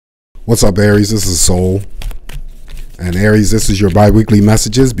What's up, Aries? This is Soul. And Aries, this is your bi-weekly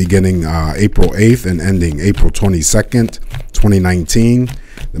messages beginning April 8th and ending April 22nd, 2019.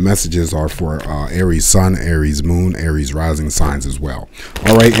 The messages are for Aries Sun, Aries Moon, Aries Rising signs as well.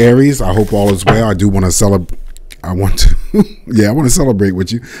 All right, Aries, I hope all is well. I do want to celebrate. I want to celebrate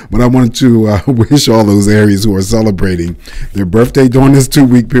with you, but I wanted to wish all those Aries who are celebrating their birthday during this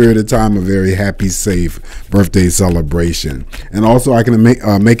 2-week period of time a very happy, safe birthday celebration. And also, I can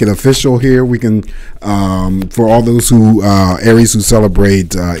make it official here. We can, for all those who Aries who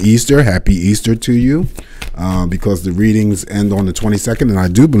celebrate Easter, happy Easter to you, because the readings end on the 22nd, and I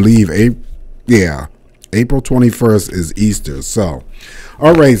do believe April 21st is Easter. So,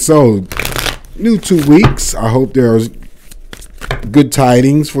 all right, so. New 2 weeks. I hope there's good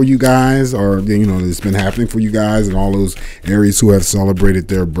tidings for you guys, or it's been happening for you guys and all those Aries who have celebrated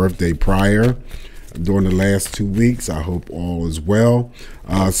their birthday prior during the last 2 weeks. I hope all is well.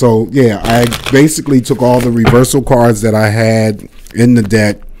 So yeah, I basically took all the reversal cards that I had in the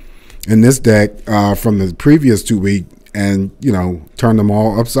deck, in this deck, from the previous 2 week, and turned them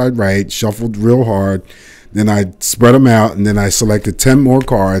all upside right, shuffled real hard. Then I spread them out, and then I selected 10 more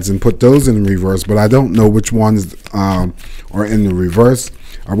cards and put those in reverse, but I don't know which ones are in the reverse.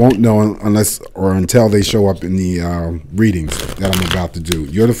 I won't know until they show up in the readings that I'm about to do.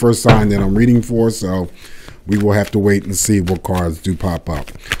 You're the first sign that I'm reading for, so we will have to wait and see what cards do pop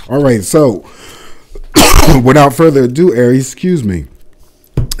up. All right, so without further ado, Aries, excuse me.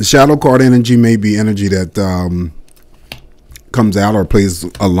 The shadow card energy may be energy that comes out or plays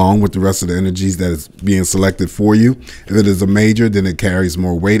along with the rest of the energies that is being selected for you. If it is a major, then it carries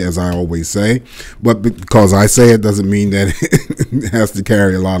more weight, as I always say. But because I say it doesn't mean that it has to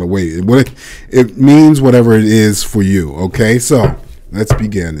carry a lot of weight. It means whatever it is for you. Okay, so let's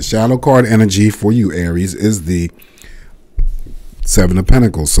begin. The shadow card energy for you, Aries, is the 7 of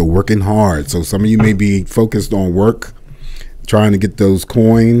Pentacles. So working hard. So some of you may be focused on work, trying to get those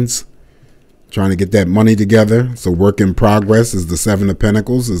coins, trying to get that money together. So work in progress is the 7 of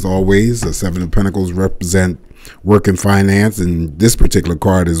Pentacles. As always, the 7 of Pentacles represent work and finance, and this particular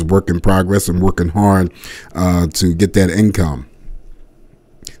card is work in progress and working hard to get that income.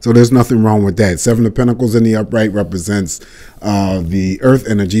 So there's nothing wrong with that. 7 of Pentacles in the upright represents the earth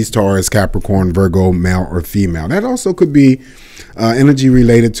energies, Taurus, Capricorn, Virgo, male or female. That also could be energy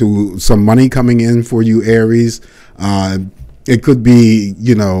related to some money coming in for you, Aries. It could be,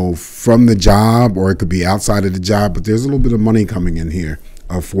 from the job, or it could be outside of the job, but there's a little bit of money coming in here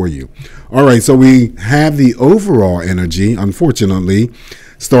for you. All right, so we have the overall energy, unfortunately,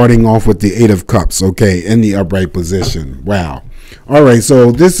 starting off with the 8 of Cups, okay, in the upright position. Wow. All right,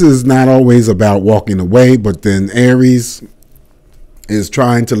 so this is not always about walking away, but then Aries is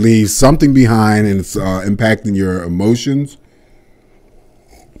trying to leave something behind, and it's impacting your emotions.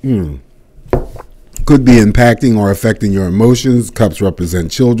 Could be impacting or affecting your emotions. Cups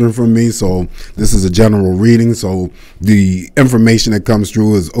represent children for me, so this is a general reading. So the information that comes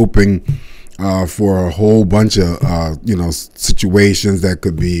through is open for a whole bunch of situations that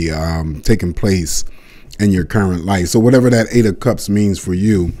could be taking place in your current life. So whatever that 8 of Cups means for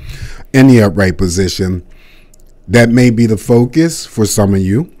you in the upright position, that may be the focus for some of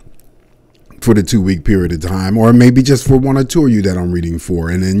you for the 2-week period of time, or maybe just for 1 or 2 of you that I'm reading for.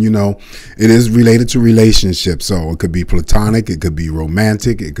 And then, it is related to relationships. So it could be platonic, it could be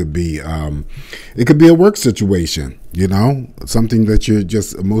romantic, it could be a work situation, something that you're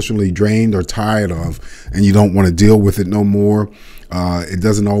just emotionally drained or tired of, and you don't want to deal with it no more. It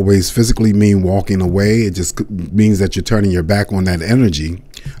doesn't always physically mean walking away. It just means that you're turning your back on that energy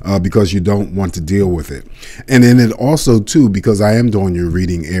because you don't want to deal with it. And then it also, too, because I am doing your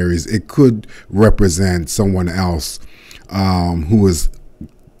reading, Aries, it could represent someone else who is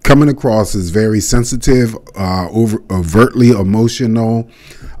coming across as very sensitive, overtly emotional,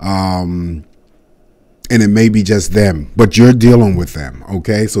 and it may be just them, but you're dealing with them,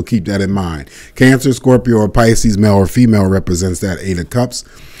 okay? So keep that in mind. Cancer, Scorpio, or Pisces, male or female, represents that 8 of Cups.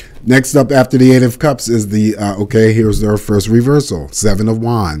 Next up after the 8 of Cups is the, here's their first reversal, 7 of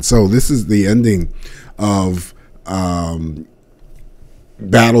Wands. So this is the ending of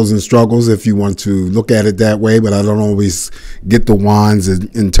battles and struggles, if you want to look at it that way, but I don't always get the Wands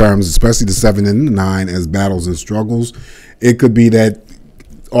in terms, especially the 7 and the 9, as battles and struggles. It could be that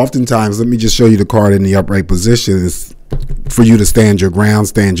oftentimes, let me just show you the card in the upright position, is for you to stand your ground,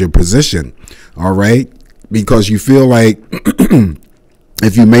 stand your position, all right? Because you feel like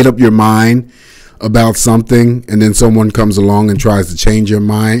if you made up your mind about something and then someone comes along and tries to change your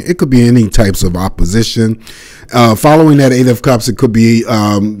mind, it could be any types of opposition. Following that 8 of Cups, it could be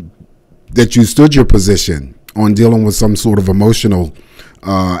that you stood your position on dealing with some sort of emotional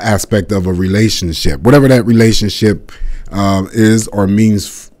aspect of a relationship, whatever that relationship is or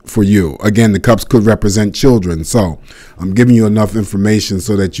means for you. Again, the cups could represent children, so I'm giving you enough information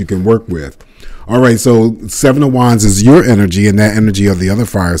so that you can work with. All right, so Seven of Wands is your energy, and that energy of the other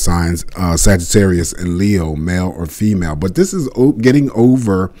fire signs, Sagittarius and Leo, male or female. But this is getting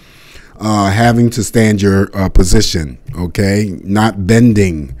over having to stand your position, okay? Not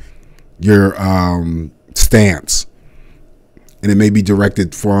bending your stance. And it may be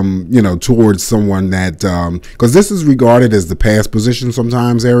directed from, towards someone that, because this is regarded as the past position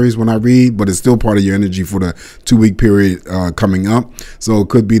sometimes, Aries, when I read, but it's still part of your energy for the 2-week period coming up. So it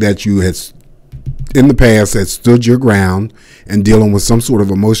could be that you had, in the past, had stood your ground and dealing with some sort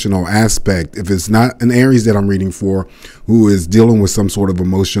of emotional aspect. If it's not an Aries that I'm reading for who is dealing with some sort of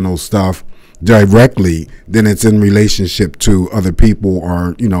emotional stuff directly, then it's in relationship to other people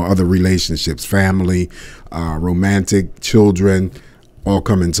or, other relationships, family, romantic, children, all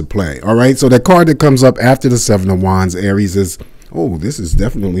come into play. All right. So that card that comes up after the Seven of Wands, Aries, is, oh, this is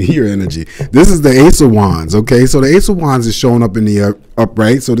definitely your energy. This is the Ace of Wands. Okay. So the Ace of Wands is showing up in the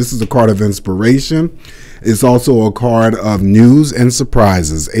upright. So this is a card of inspiration. It's also a card of news and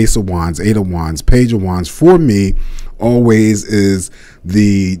surprises. Ace of Wands, Eight of Wands, Page of Wands. For me, always is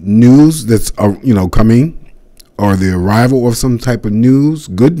the news that's, coming, or the arrival of some type of news,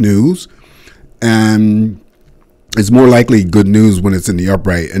 good news. And it's more likely good news when it's in the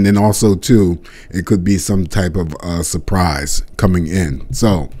upright. And then also, too, it could be some type of surprise coming in.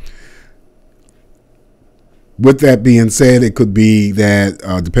 So with that being said, it could be that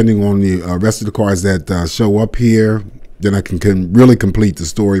depending on the rest of the cards that show up here, then I can really complete the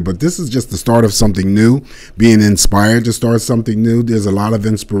story. But this is just the start of something new, being inspired to start something new. There's a lot of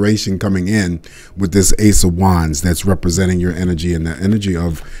inspiration coming in with this Ace of Wands that's representing your energy and the energy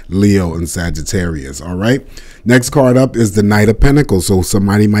of Leo and Sagittarius. All right. Next card up is the Knight of Pentacles. So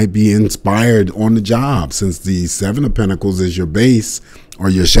somebody might be inspired on the job, since the Seven of Pentacles is your base or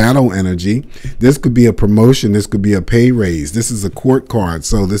your shadow energy. This could be a promotion. This could be a pay raise. This is a court card.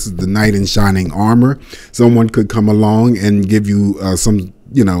 So this is the knight in shining armor. Someone could come along and give you some,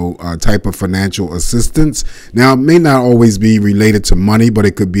 type of financial assistance. Now, it may not always be related to money, but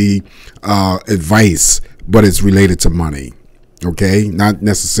it could be advice, but it's related to money. Okay, not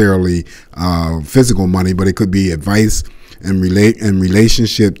necessarily physical money, but it could be advice and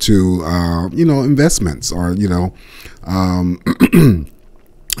relationship to investments or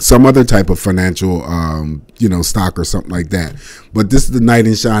some other type of financial stock or something like that. But this is the knight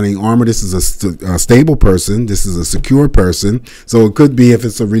in shining armor. This is a stable person. This is a secure person. So it could be, if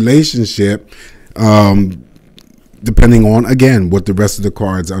it's a relationship, depending on, again, what the rest of the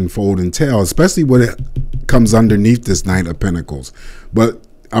cards unfold and tell, especially when it comes underneath this Knight of Pentacles. But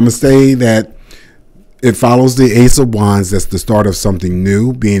I'm going to say that it follows the Ace of Wands. That's the start of something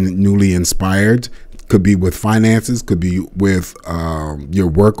new, being newly inspired. Could be with finances, could be with your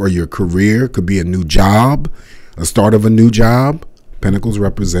work or your career, could be a new job, a start of a new job. Pentacles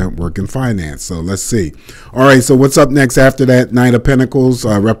represent work and finance. So let's see. All right, so what's up next after that Knight of Pentacles,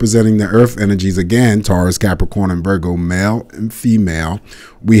 representing the earth energies again, Taurus, Capricorn, and Virgo, male and female.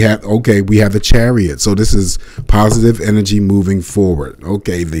 We have the Chariot. So this is positive energy moving forward.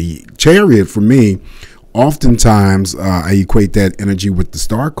 Okay, the Chariot for me, oftentimes I equate that energy with the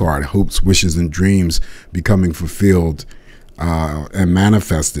Star card, hopes, wishes, and dreams becoming fulfilled and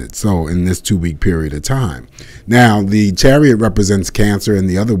manifested. So in this 2-week period of time. Now, the Chariot represents Cancer and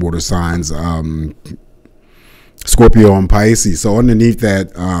the other water signs, Scorpio and Pisces. So underneath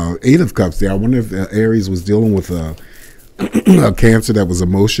that 8 of Cups there, I wonder if Aries was dealing with a Cancer that was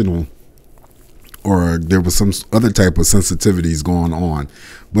emotional, or there was some other type of sensitivities going on.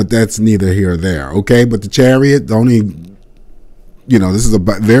 But that's neither here or there. Okay, but the Chariot, the only, this is a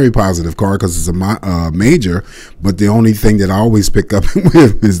very positive card because it's a major. But the only thing that I always pick up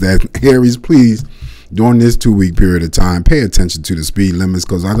with is that, Aries, please, during this 2-week period of time, pay attention to the speed limits,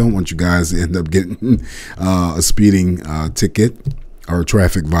 because I don't want you guys to end up getting a speeding ticket or a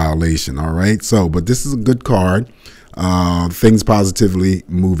traffic violation. All right. So, but this is a good card. Things positively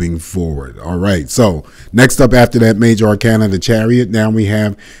moving forward. All right. So next up after that major arcana, the Chariot, now we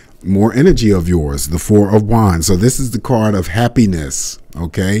have more energy of yours, the Four of Wands. So this is the card of happiness.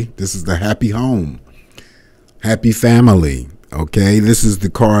 Okay. This is the happy home, happy family. Okay. This is the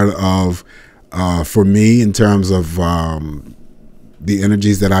card of, for me, in terms of the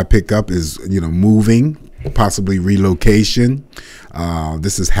energies that I pick up is, moving, possibly relocation.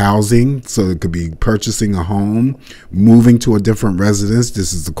 This is housing, so it could be purchasing a home, moving to a different residence.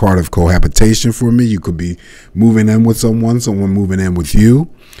 This is the card of cohabitation for me. You could be moving in with someone moving in with you.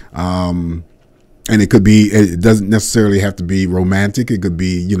 And And it doesn't necessarily have to be romantic. It could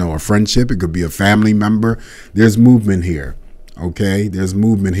be, you know, a friendship. It could be a family member. There's movement here. Okay, there's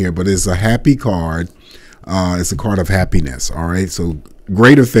movement here, but it's a happy card. It's a card of happiness. All right, so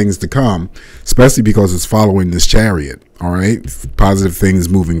greater things to come, especially because it's following this Chariot. All right, positive things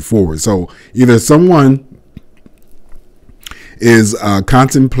moving forward. So either someone is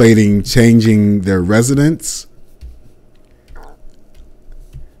contemplating changing their residence.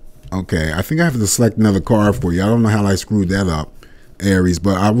 Okay, I think I have to select another card for you. I don't know how I screwed that up, Aries,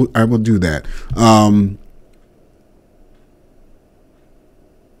 but I will do that.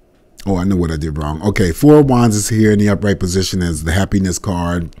 Oh, I know what I did wrong. Okay, Four of Wands is here in the upright position as the happiness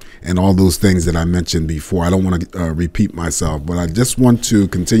card and all those things that I mentioned before. I don't want to repeat myself, but I just want to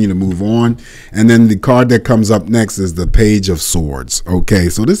continue to move on. And then the card that comes up next is the Page of Swords. Okay,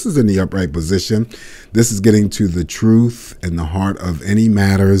 so this is in the upright position. This is getting to the truth and the heart of any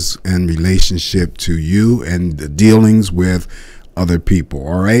matters and relationship to you and the dealings with other people.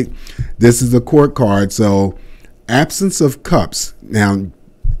 All right, this is the Court card. So absence of cups. Now,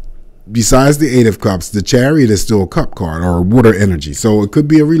 besides the Eight of Cups, the Chariot is still a cup card or water energy. So it could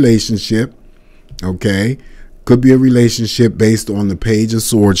be a relationship, okay? Could be a relationship based on the Page of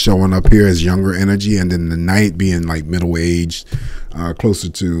Swords showing up here as younger energy, and then the Knight being like middle-aged, closer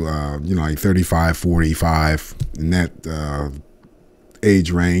to, you know, like 35, 45, in that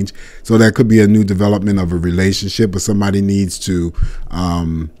age range. So that could be a new development of a relationship, but somebody needs to...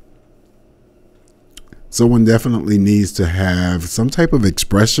 someone definitely needs to have some type of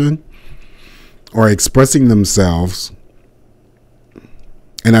expression or expressing themselves.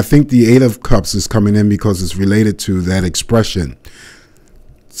 And I think the Eight of Cups is coming in because it's related to that expression.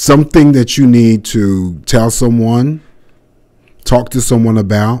 Something that you need to tell someone, talk to someone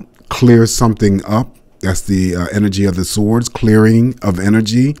about, clear something up. That's the energy of the swords, clearing of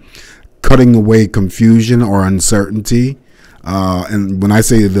energy, cutting away confusion or uncertainty. And when I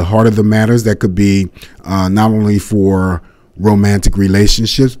say the heart of the matters, that could be not only for romantic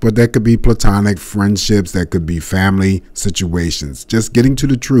relationships, but that could be platonic friendships, that could be family situations. Just getting to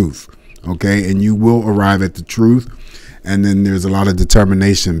the truth, okay? And you will arrive at the truth. And then there's a lot of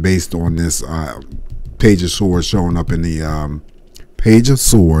determination based on this Page of Swords showing up in the Page of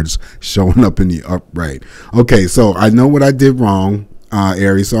Swords showing up in the upright. Okay, so I know what I did wrong,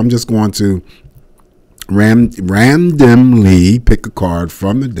 Aries. So I'm just going to randomly pick a card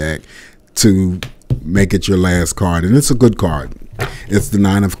from the deck to make it your last card, and it's a good card. It's the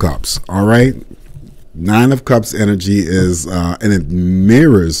Nine of Cups. All right, Nine of Cups energy is and it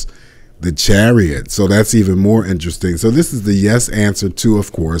mirrors the Chariot, so that's even more interesting. So this is the yes answer to,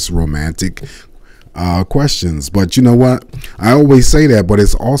 of course, romantic questions. But you know what, I always say that, but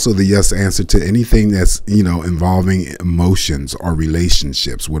it's also the yes answer to anything that's, you know, involving emotions or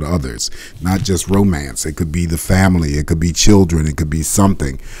relationships with others, not just romance. It could be the family, it could be children, it could be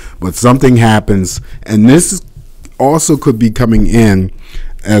something, but something happens. And this also could be coming in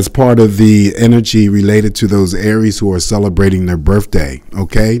as part of the energy related to those Aries who are celebrating their birthday.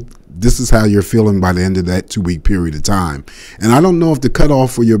 Okay, this is how you're feeling by the end of that 2-week period of time. And I don't know if the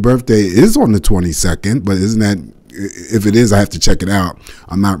cutoff for your birthday is on the 22nd, but isn't that, if it is, I have to check it out.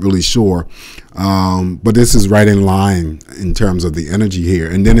 I'm not really sure. But this is right in line in terms of the energy here.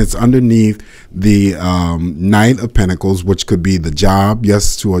 And then it's underneath the Knight of Pentacles, which could be the job.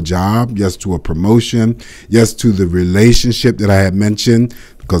 Yes to a job. Yes to a promotion. Yes to the relationship that I had mentioned,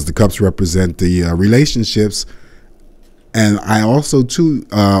 because the cups represent the relationships. And I also, too,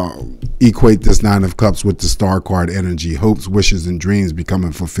 equate this Nine of Cups with the Star card energy, hopes, wishes, and dreams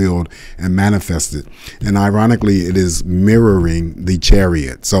becoming fulfilled and manifested. And ironically, it is mirroring the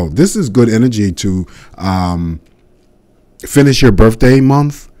Chariot. So this is good energy to finish your birthday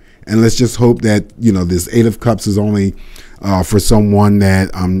month. And let's just hope that, you know, this Eight of Cups is only for someone that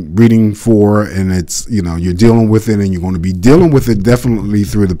I'm reading for, and it's, you know, you're dealing with it, and you're going to be dealing with it definitely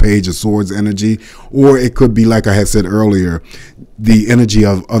through the Page of Swords energy, or it could be, like I had said earlier, the energy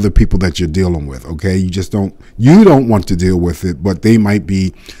of other people that you're dealing with. Okay, you don't want to deal with it, but they might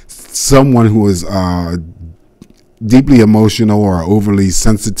be someone who is deeply emotional or overly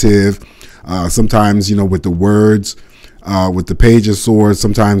sensitive. Sometimes, you know, with the words, with the Page of Swords,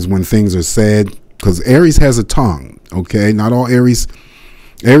 sometimes when things are said, because Aries has a tongue. Okay, not all Aries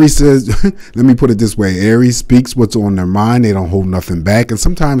says, let me put it this way, Aries speaks what's on their mind. They don't hold nothing back, and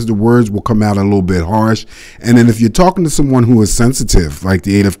sometimes the words will come out a little bit harsh. And then if you're talking to someone who is sensitive, like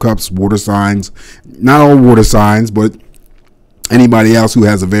the Eight of Cups, water signs, not all water signs, but anybody else who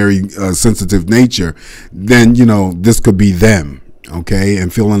has a very sensitive nature, then, you know, this could be them. Okay,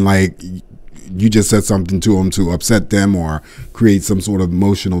 and feeling like you just said something to them to upset them or create some sort of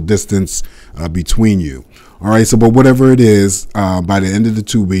emotional distance between you. All right, so but whatever it is, by the end of the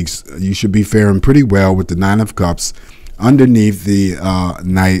 2 weeks, you should be faring pretty well with the Nine of Cups underneath the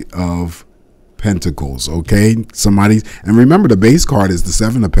Knight of Pentacles. Okay, and remember, the base card is the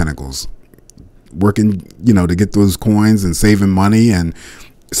Seven of Pentacles. Working, to get those coins and saving money, and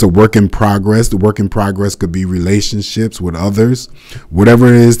it's a work in progress. The work in progress could be relationships with others, whatever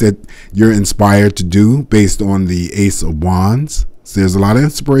it is that you're inspired to do based on the Ace of Wands. So there's a lot of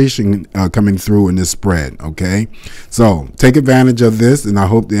inspiration coming through in this spread. Okay, so take advantage of this, and I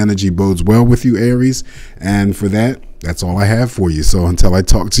hope the energy bodes well with you, Aries. And for that, that's all I have for you. So until I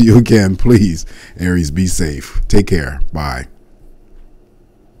talk to you again, please, Aries, be safe. Take care. Bye.